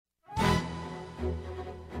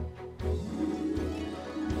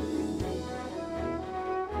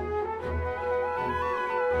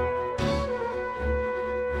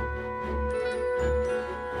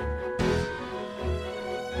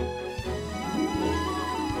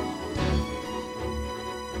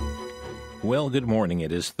Well, good morning.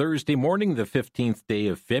 It is Thursday morning, the 15th day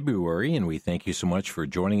of February, and we thank you so much for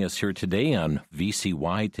joining us here today on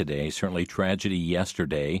VCY today. Certainly tragedy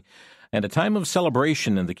yesterday, and a time of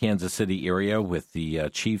celebration in the Kansas City area with the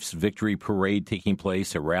Chiefs victory parade taking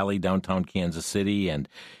place, a rally downtown Kansas City, and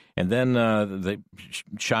then the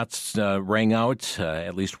shots rang out.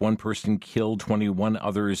 At least one person killed, 21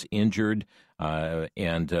 others injured,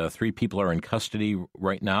 and 3 people are in custody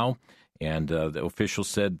right now. And the officials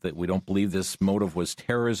said that we don't believe this motive was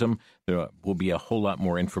terrorism. There will be a whole lot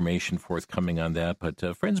more information forthcoming on that.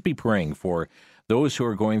 But friends, be praying for those who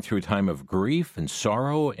are going through a time of grief and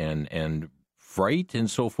sorrow and fright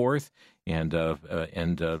and so forth. And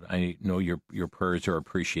I know your prayers are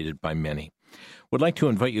appreciated by many. Would like to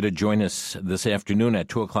invite you to join us this afternoon at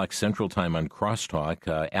 2 o'clock Central Time on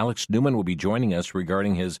Crosstalk. Alex Newman will be joining us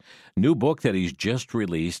regarding his new book that he's just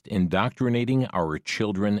released, Indoctrinating Our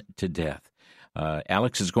Children to Death.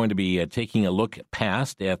 Alex is going to be taking a look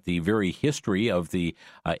past at the very history of the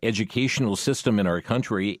educational system in our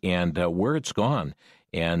country and where it's gone.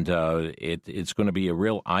 And it's going to be a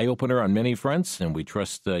real eye-opener on many fronts, and we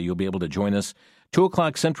trust you'll be able to join us 2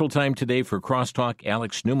 o'clock Central Time today for Crosstalk.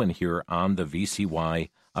 Alex Newman here on the VCY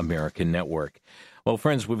American Network. Well,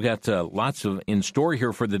 friends, we've got lots in store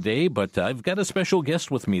here for the day, but I've got a special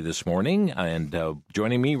guest with me this morning, and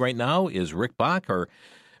joining me right now is Rick Bach, our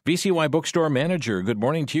VCY Bookstore manager. Good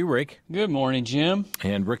morning to you, Rick. Good morning, Jim.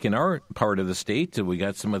 And Rick, in our part of the state, we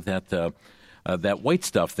got some of that white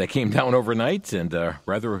stuff that came down overnight, and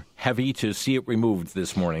rather heavy to see it removed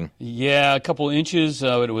this morning. Yeah, a couple inches.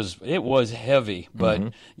 It was heavy,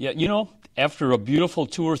 but yeah, after a beautiful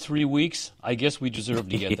 2 or 3 weeks, I guess we deserve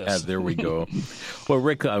to get this. Yeah, there we go. Well,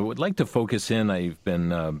 Rick, I would like to focus in. I've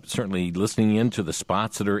been certainly listening in to the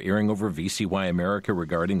spots that are airing over VCY America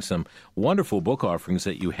regarding some wonderful book offerings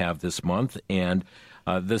that you have this month, and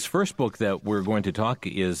this first book that we're going to talk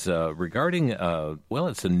is regarding,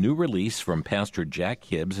 it's a new release from Pastor Jack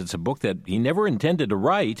Hibbs. It's a book that he never intended to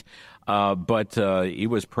write, but he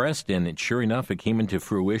was pressed, and sure enough, it came into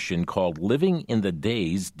fruition, called Living in the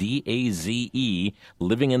Days, D-A-Z-E,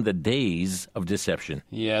 Living in the Days of Deception.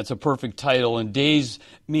 Yeah, it's a perfect title, and days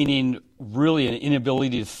meaning really an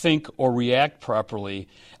inability to think or react properly.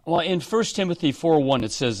 Well, in 1 Timothy 4:1,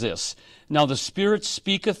 it says this, "Now the Spirit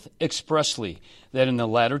speaketh expressly, that in the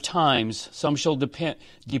latter times some shall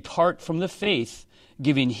depart from the faith,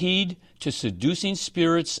 giving heed to seducing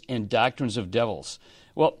spirits and doctrines of devils."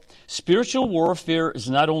 Well, spiritual warfare is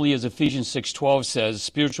not only, as Ephesians 6:12 says,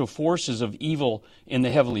 spiritual forces of evil in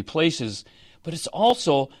the heavenly places, but it's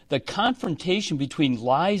also the confrontation between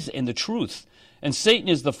lies and the truth. And Satan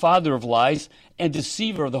is the father of lies and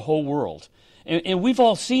deceiver of the whole world. And we've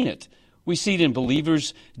all seen it. We see it in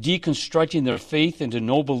believers deconstructing their faith into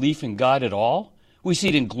no belief in God at all. We see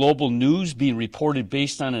it in global news being reported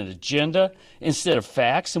based on an agenda instead of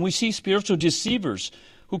facts. And we see spiritual deceivers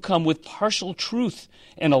who come with partial truth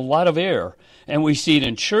and a lot of error. And we see it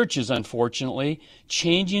in churches, unfortunately,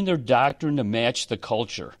 changing their doctrine to match the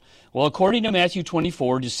culture. Well, according to Matthew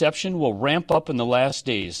 24, deception will ramp up in the last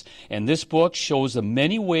days, and this book shows the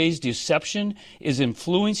many ways deception is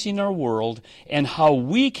influencing our world and how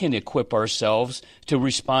we can equip ourselves to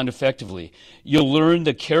respond effectively. You'll learn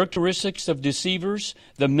the characteristics of deceivers,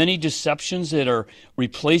 the many deceptions that are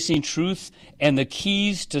replacing truth, and the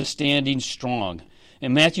keys to standing strong.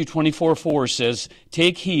 And Matthew 24:4 says,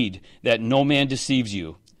 "Take heed that no man deceives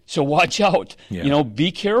you." So watch out. Yeah.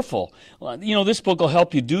 Be careful. This book will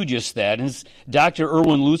help you do just that. And as Dr.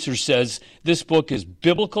 Erwin Lutzer says, this book is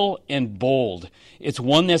biblical and bold. It's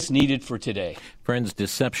one that's needed for today. Friends,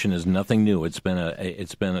 deception is nothing new. It's been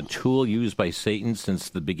a tool used by Satan since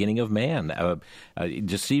the beginning of man,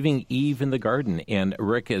 deceiving Eve in the garden. And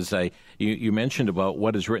Rick, as you mentioned about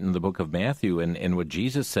what is written in the book of Matthew and what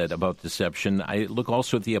Jesus said about deception, I look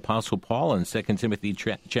also at the Apostle Paul in 2 Timothy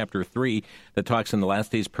chapter 3 that talks in the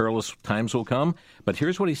last days perilous times will come. But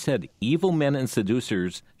here's what he said: evil men and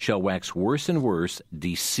seducers shall wax worse and worse,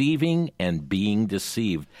 deceiving and being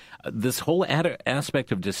deceived. This whole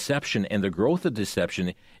aspect of deception and the growth of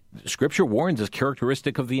deception, Scripture warns, is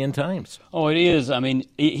characteristic of the end times. Oh, it is. I mean,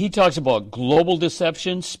 he talks about global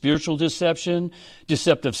deception, spiritual deception,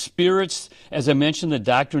 deceptive spirits, as I mentioned, the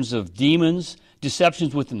doctrines of demons,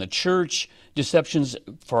 deceptions within the church, deceptions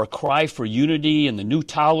for a cry for unity and the new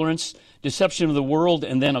tolerance, deception of the world,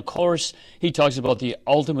 and then, of course, he talks about the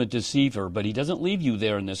ultimate deceiver, but he doesn't leave you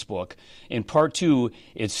there in this book. In part 2,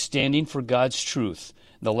 it's standing for God's truth.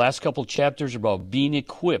 The last couple chapters are about being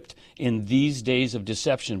equipped in these days of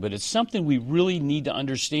deception, but it's something we really need to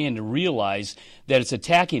understand and realize that it's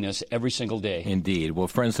attacking us every single day. Indeed. Well,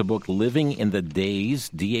 friends, the book Living in the Days,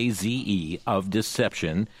 D-A-Z-E, of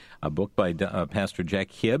Deception, a book by Pastor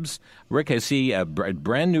Jack Hibbs. Rick, I see a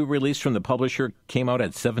brand new release from the publisher, came out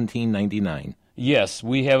at $17.99. Yes,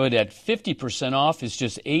 we have it at 50% off. It's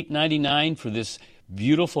just $8.99 for this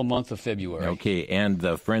beautiful month of February. Okay,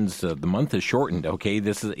 and friends, the month is shortened. Okay,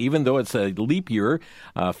 this is, even though it's a leap year,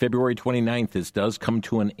 February 29th, this does come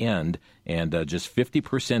to an end, and just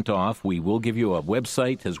 50% off. We will give you a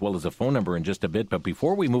website as well as a phone number in just a bit. But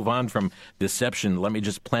before we move on from deception, let me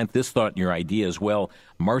just plant this thought in your idea as well.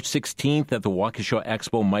 March 16th at the Waukesha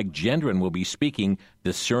Expo, Mike Gendron will be speaking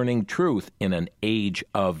Discerning Truth in an Age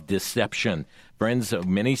of Deception. Friends,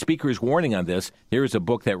 many speakers warning on this. Here's a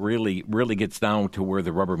book that really, really gets down to where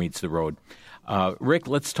the rubber meets the road. Rick,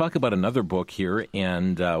 let's talk about another book here.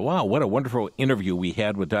 And wow, what a wonderful interview we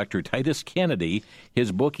had with Dr. Titus Kennedy.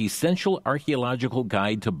 His book, Essential Archaeological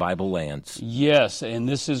Guide to Bible Lands. Yes, and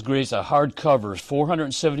this is great. It's a hardcover,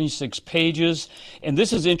 476 pages. And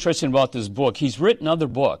this is interesting about this book. He's written other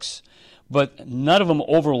books, but none of them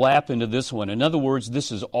overlap into this one. In other words,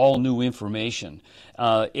 this is all new information.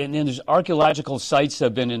 And then there's archaeological sites that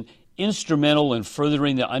have been instrumental in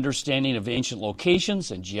furthering the understanding of ancient locations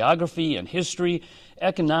and geography and history,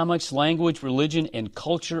 economics, language, religion, and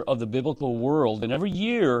culture of the biblical world. And every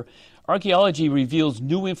year, archaeology reveals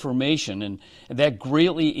new information, and that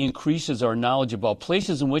greatly increases our knowledge about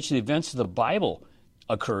places in which the events of the Bible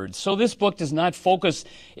occurred. So this book does not focus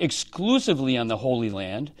exclusively on the Holy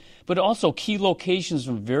Land, but also key locations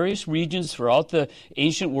from various regions throughout the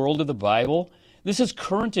ancient world of the Bible. This is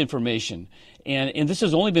current information, and this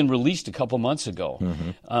has only been released a couple months ago.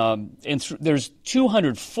 Mm-hmm. There's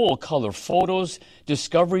 200 full-color photos,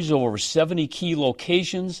 discoveries of over 70 key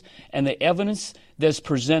locations, and the evidence that's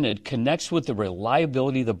presented connects with the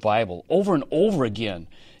reliability of the Bible. Over and over again,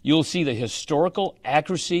 you'll see the historical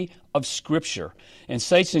accuracy of Scripture. And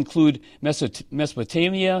sites include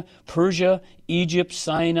Mesopotamia, Persia, Egypt,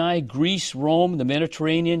 Sinai, Greece, Rome, the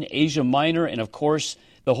Mediterranean, Asia Minor, and of course,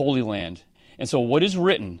 the Holy Land. And so what is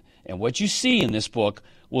written and what you see in this book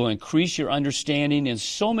will increase your understanding in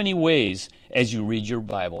so many ways as you read your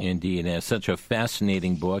Bible. Indeed, and it's such a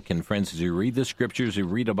fascinating book. And friends, as you read the Scriptures, you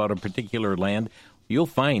read about a particular land, you'll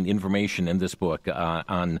find information in this book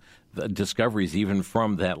on the discoveries even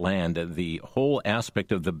from that land, the whole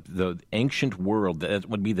aspect of the ancient world, that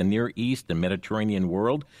would be the Near East and Mediterranean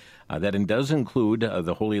world. That does include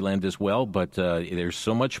the Holy Land as well, but there's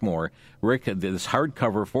so much more. Rick, this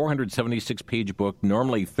hardcover, 476-page book,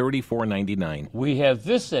 normally $34.99. We have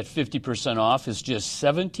this at 50% off. It's just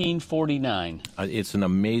 $17.49. It's an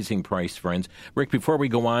amazing price, friends. Rick, before we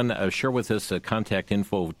go on, share with us contact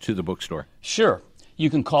info to the bookstore. Sure. You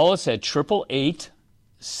can call us at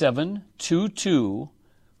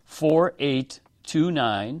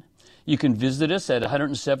 888-722-4829. You can visit us at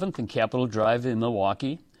 107th and Capitol Drive in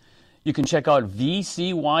Milwaukee. You can check out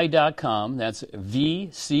VCY.com. That's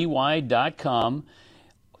VCY.com.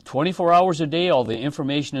 24 hours a day, all the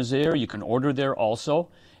information is there. You can order there also.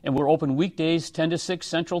 And we're open weekdays 10 to 6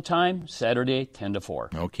 Central Time, Saturday 10 to 4.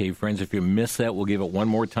 Okay, friends, if you miss that, we'll give it one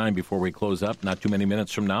more time before we close up, not too many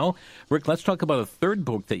minutes from now. Rick, let's talk about a third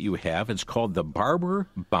book that you have. It's called the Barber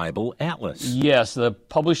Bible Atlas. Yes, the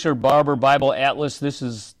publisher Barber Bible Atlas. This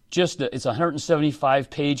is it's a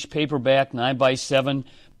 175-page paperback, 9x7.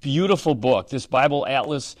 Beautiful book. This Bible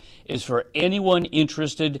Atlas is for anyone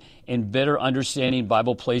interested in better understanding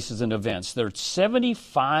Bible places and events. There are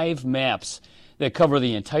 75 maps that cover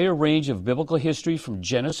the entire range of biblical history from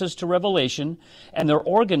Genesis to Revelation, and they're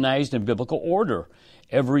organized in biblical order.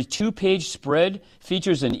 Every 2-page spread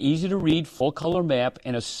features an easy-to-read full-color map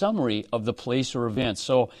and a summary of the place or event.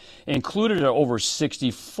 So included are over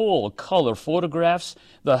 60 full-color photographs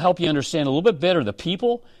that'll help you understand a little bit better the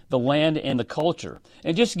people, the land, and the culture.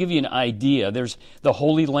 And just to give you an idea, there's the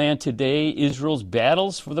Holy Land today, Israel's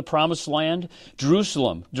battles for the Promised Land,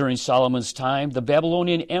 Jerusalem during Solomon's time, the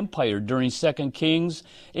Babylonian Empire during 2 Kings,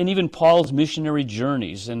 and even Paul's missionary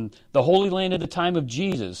journeys, and the Holy Land at the time of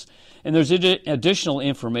Jesus. And there's additional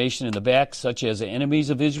information in the back, such as the enemies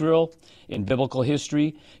of Israel in biblical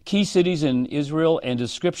history, key cities in Israel, and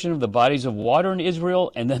description of the bodies of water in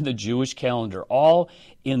Israel, and then the Jewish calendar, all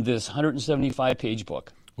in this 175-page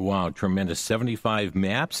book. Wow, tremendous. 75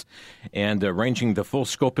 maps and arranging the full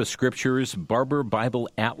scope of scriptures. Barber Bible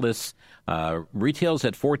Atlas retails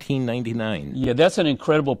at $14.99. Yeah, that's an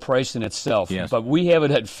incredible price in itself. Yes. But we have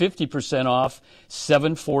it at 50% off,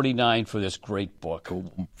 $7.49 for this great book.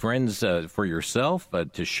 Friends, for yourself,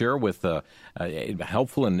 to share with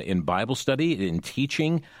helpful in Bible study, in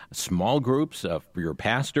teaching, small groups, for your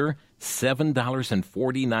pastor,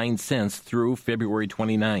 $7.49 through February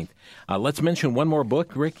 29th. Let's mention one more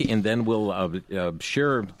book, Rick, and then we'll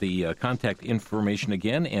share the contact information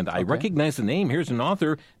again. And I recognize the name. Here's an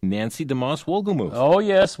author, Nancy DeMoss Wohlgemuth. Oh,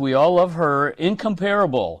 yes, we all love her.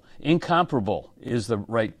 Incomparable is the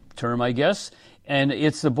right term, I guess. And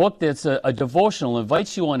it's a book that's a devotional,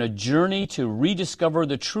 invites you on a journey to rediscover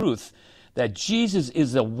the truth that Jesus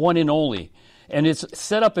is the one and only. And it's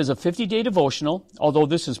set up as a 50-day devotional, although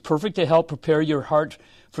this is perfect to help prepare your heart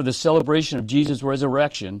for the celebration of Jesus'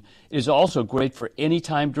 resurrection. It is also great for any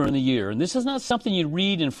time during the year. And this is not something you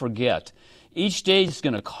read and forget. Each day is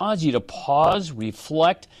going to cause you to pause,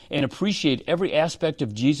 reflect, and appreciate every aspect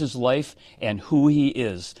of Jesus' life and who he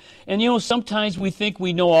is. And, sometimes we think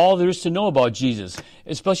we know all there is to know about Jesus,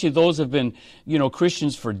 especially those who have been,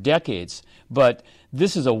 Christians for decades. But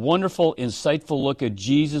this is a wonderful, insightful look at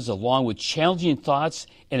Jesus along with challenging thoughts,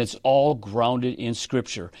 and it's all grounded in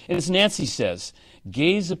Scripture. And as Nancy says,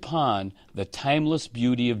 gaze upon the timeless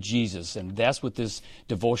beauty of Jesus, and that's what this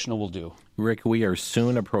devotional will do. Rick, we are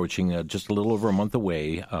soon approaching, just a little over a month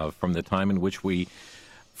away from the time in which we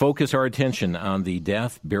focus our attention on the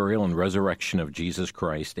death, burial, and resurrection of Jesus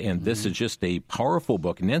Christ. And this is just a powerful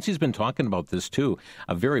book. Nancy's been talking about this, too.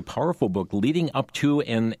 A very powerful book leading up to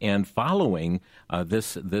and following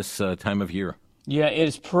this time of year. Yeah, it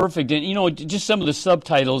is perfect. And, just some of the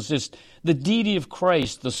subtitles, just the deity of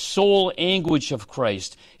Christ, the soul anguish of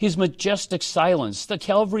Christ, his majestic silence, the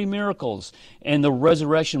Calvary miracles, and the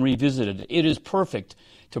resurrection revisited. It is perfect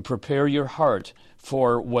to prepare your heart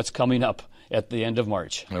for what's coming up at the end of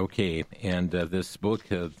March. Okay, and this book,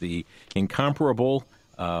 The Incomparable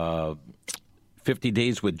 50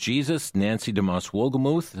 Days with Jesus, Nancy DeMoss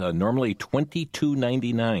Wohlgemuth, normally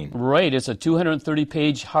 $22.99. Right, it's a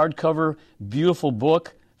 230-page hardcover, beautiful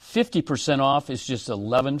book. 50% off is just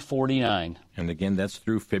 $11.49. And again, that's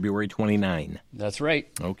through February 29. That's right.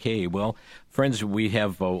 Okay, well, friends, we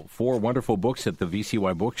have 4 wonderful books at the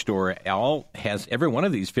VCY Bookstore. Every one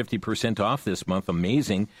of these 50% off this month.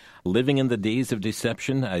 Amazing. Living in the Days of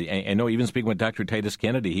Deception. I know, even speaking with Dr. Titus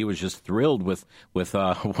Kennedy, he was just thrilled with what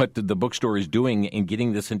the bookstore is doing in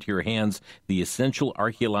getting this into your hands. The Essential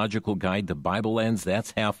Archaeological Guide to Bible Lands,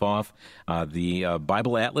 that's half off. The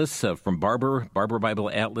Bible Atlas from Barber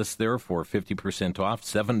Bible Atlas there for 50% off.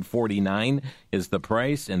 $7.49 is the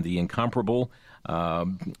price, and the Incomparable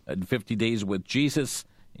 50 Days with Jesus,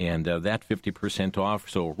 and that 50% off.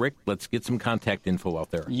 So, Rick, let's get some contact info out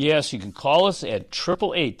there. Yes, you can call us at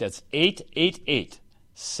 888. That's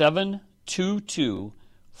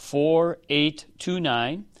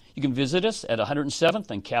 888-722-4829. You can visit us at 107th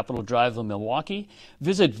and Capitol Drive in Milwaukee.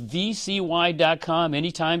 Visit VCY.com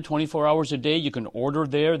anytime, 24 hours a day. You can order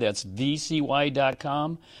there. That's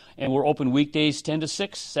VCY.com. And we're open weekdays 10 to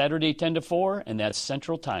 6, Saturday 10 to 4, and that's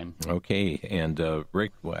Central Time. Okay. And,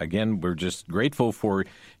 Rick, again, we're just grateful for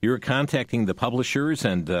your contacting the publishers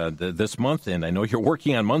and this month. And I know you're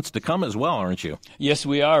working on months to come as well, aren't you? Yes,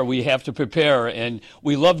 we are. We have to prepare. And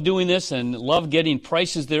we love doing this and love getting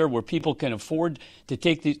prices there where people can afford to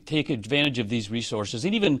take advantage of these resources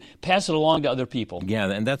and even pass it along to other people.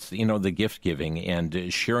 Yeah, and that's, the gift giving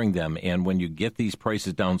and sharing them. And when you get these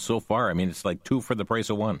prices down so far, I mean, it's like 2 for the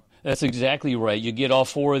price of 1. That's exactly right. You get all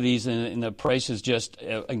 4 of these, and the price is just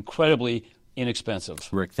incredibly inexpensive.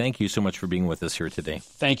 Rick, thank you so much for being with us here today.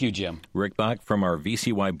 Thank you, Jim. Rick Bach from our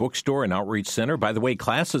VCY Bookstore and Outreach Center. By the way,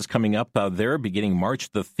 classes coming up there beginning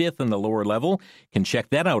March the 5th in the lower level. You can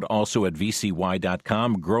check that out also at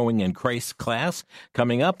VCY.com. Growing in Christ class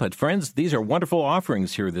coming up. But friends, these are wonderful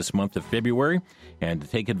offerings here this month of February, and to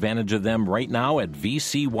take advantage of them right now at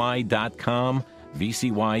VCY.com,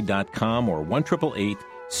 VCY.com, or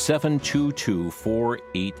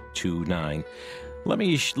 1-888-722-4829. Let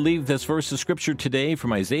me leave this verse of Scripture today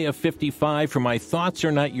from Isaiah 55. For my thoughts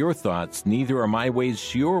are not your thoughts, neither are my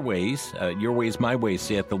ways your ways my ways,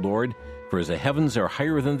 saith the Lord. For as the heavens are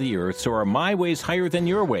higher than the earth, so are my ways higher than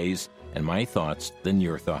your ways, and my thoughts than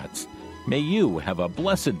your thoughts. May you have a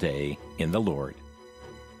blessed day in the Lord.